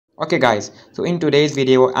Okay guys, so in today's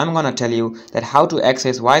video I'm gonna tell you that how to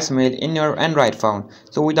access voicemail in your Android phone.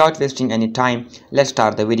 So without wasting any time, let's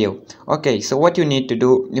start the video. Okay, so what you need to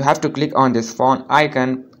do, you have to click on this phone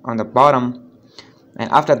icon on the bottom,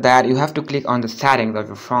 and after that you have to click on the settings of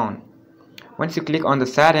your phone. Once you click on the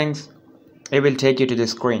settings, it will take you to the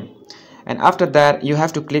screen, and after that you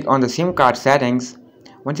have to click on the SIM card settings.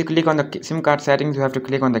 Once you click on the SIM card settings, you have to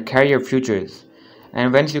click on the carrier features.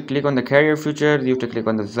 And once you click on the carrier features, you have to click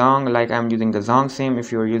on the Zong. Like I'm using the Zong SIM. If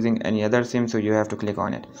you're using any other SIM, so you have to click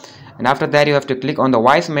on it. And after that you have to click on the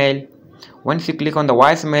voicemail. Once you click on the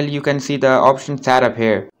voicemail, you can see the option setup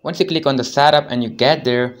here. Once you click on the setup and you get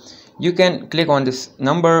there, you can click on this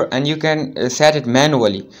number and you can set it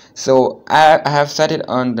manually. So I have set it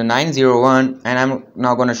on the 901, and I'm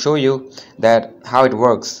now going to show you that how it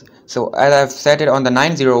works. So as I've set it on the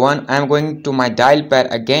 901, I'm going to my dial pad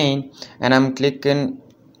again and I'm clicking.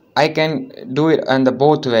 I can do it on the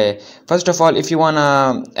both way. First of all, if you want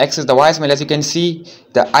to access the voicemail, as you can see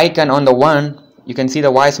the icon on the one, you can see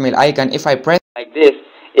the voicemail icon. If I press like this,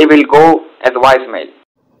 it will go as voicemail.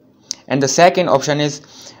 And the second option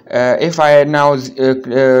is if I now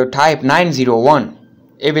type 901,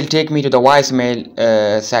 it will take me to the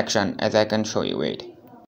voicemail section, as I can show you. Wait.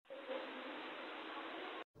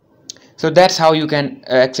 So that's how you can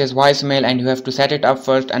access voicemail, and you have to set it up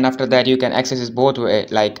first, and after that you can access it both way.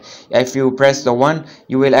 Like if you press the one,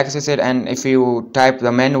 you will access it, and if you type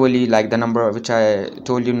the manually, like the number which I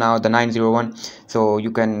told you now, the 901, so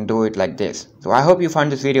you can do it like this. So I hope you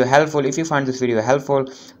found this video helpful. If you found this video helpful,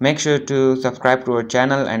 make sure to subscribe to our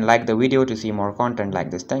channel and like the video to see more content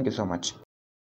like this. Thank you so much.